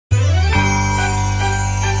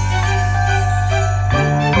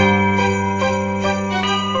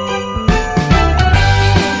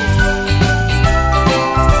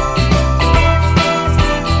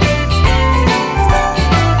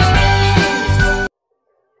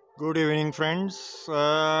Good evening, friends.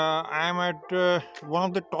 I am at one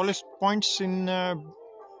of the tallest points in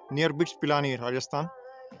near beach Pilani, Rajasthan.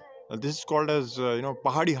 This is called as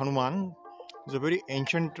Pahadi Hanuman. It's a very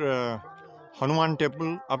ancient Hanuman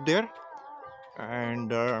temple up there,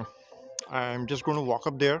 and I am just going to walk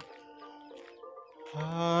up there.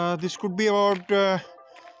 This could be about,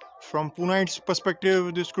 from Pune's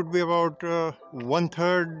perspective, this could be about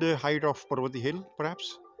one-third the height of Parvati Hill,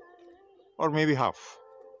 perhaps, or maybe half.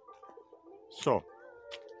 So.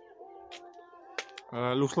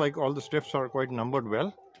 Looks like all the steps are quite numbered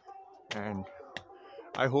well, and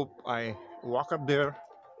I hope I walk up there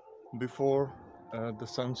before the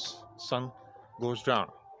sun goes down.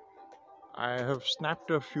 I have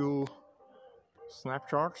snapped a few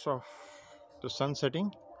snapshots of the sun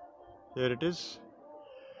setting. Here it is.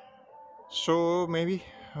 So maybe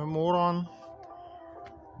more on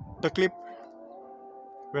the clip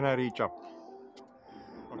when I reach up.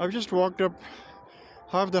 I've just walked up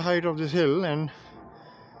half the height of this hill, and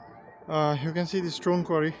you can see the stone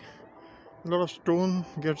quarry. A lot of stone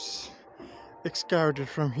gets excavated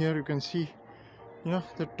from here. You can see,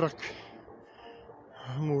 the truck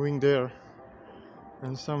moving there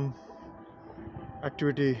and some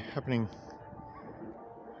activity happening.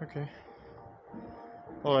 Okay.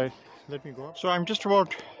 All right, let me go up. So I'm just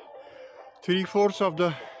about 3/4 of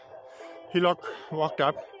the hillock walked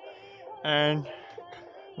up, and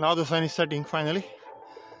now the sun is setting finally.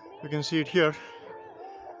 You can see it here.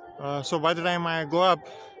 So by the time I go up,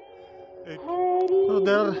 so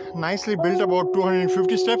they're nicely built, about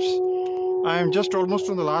 250 steps. I am just almost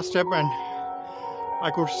on the last step, and I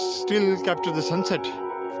could still capture the sunset.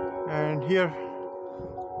 And here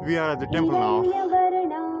we are at the temple now.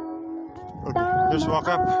 Okay, let's walk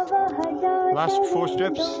up. Last 4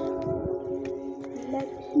 steps.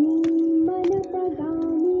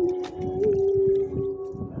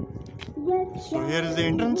 So here is the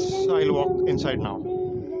entrance. I'll walk inside now.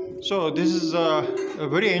 So this is a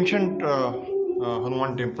very ancient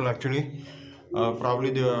Hanuman temple, actually.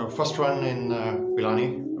 Probably the first one in Pilani.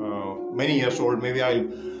 Many years old. Maybe I'll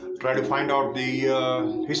try to find out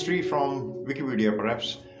the history from Wikipedia,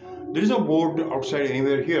 perhaps. There is no board outside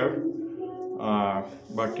anywhere here.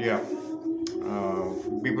 But yeah,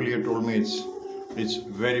 people here told me it's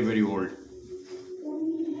very, very old.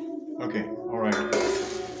 Okay, all right.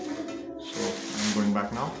 So I'm going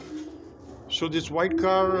back now. So this white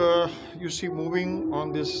car you see moving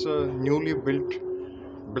on this newly built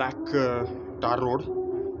black tar road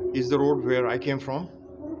is the road where I came from,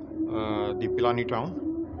 the Pilani town,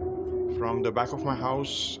 from the back of my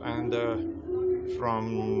house, and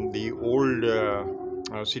from the old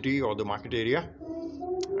city or the market area,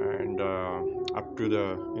 and up to the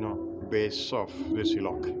base of this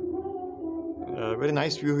hillock. Very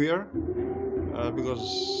nice view here, because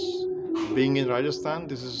being in Rajasthan,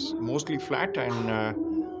 this is mostly flat, and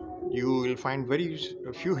you will find very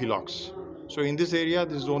few hillocks. So in this area,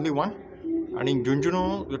 this is only one. And in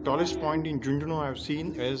Junjunu, the tallest point in Junjunu I've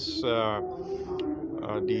seen is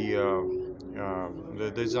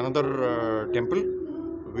there's another temple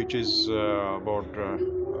which is about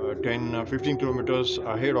 10-15 kilometers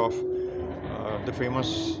ahead of the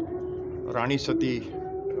famous Rani Sati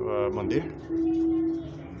Mandir.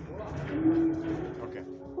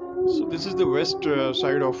 So this is the west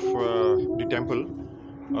side of the temple.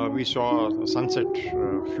 We saw a sunset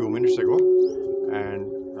a few minutes ago, and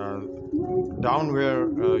down where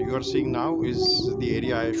you are seeing now is the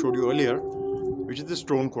area I showed you earlier, which is the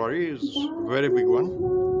stone quarry. It's a very big one,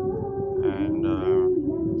 and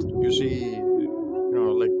you see,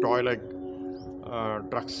 like toy-like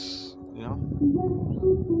trucks,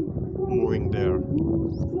 moving there.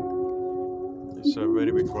 It's a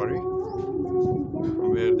very big quarry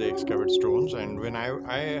where they excavate stones. And when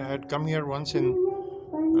I had come here once in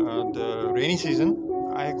the rainy season,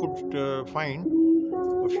 I could find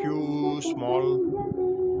a few small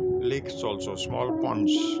lakes also, small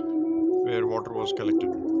ponds where water was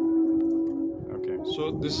collected. Okay,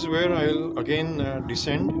 so this is where I'll again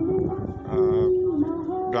descend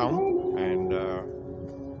down, and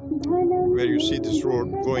where you see this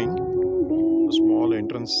road going, a small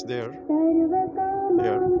entrance there.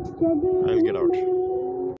 Here, I'll get out.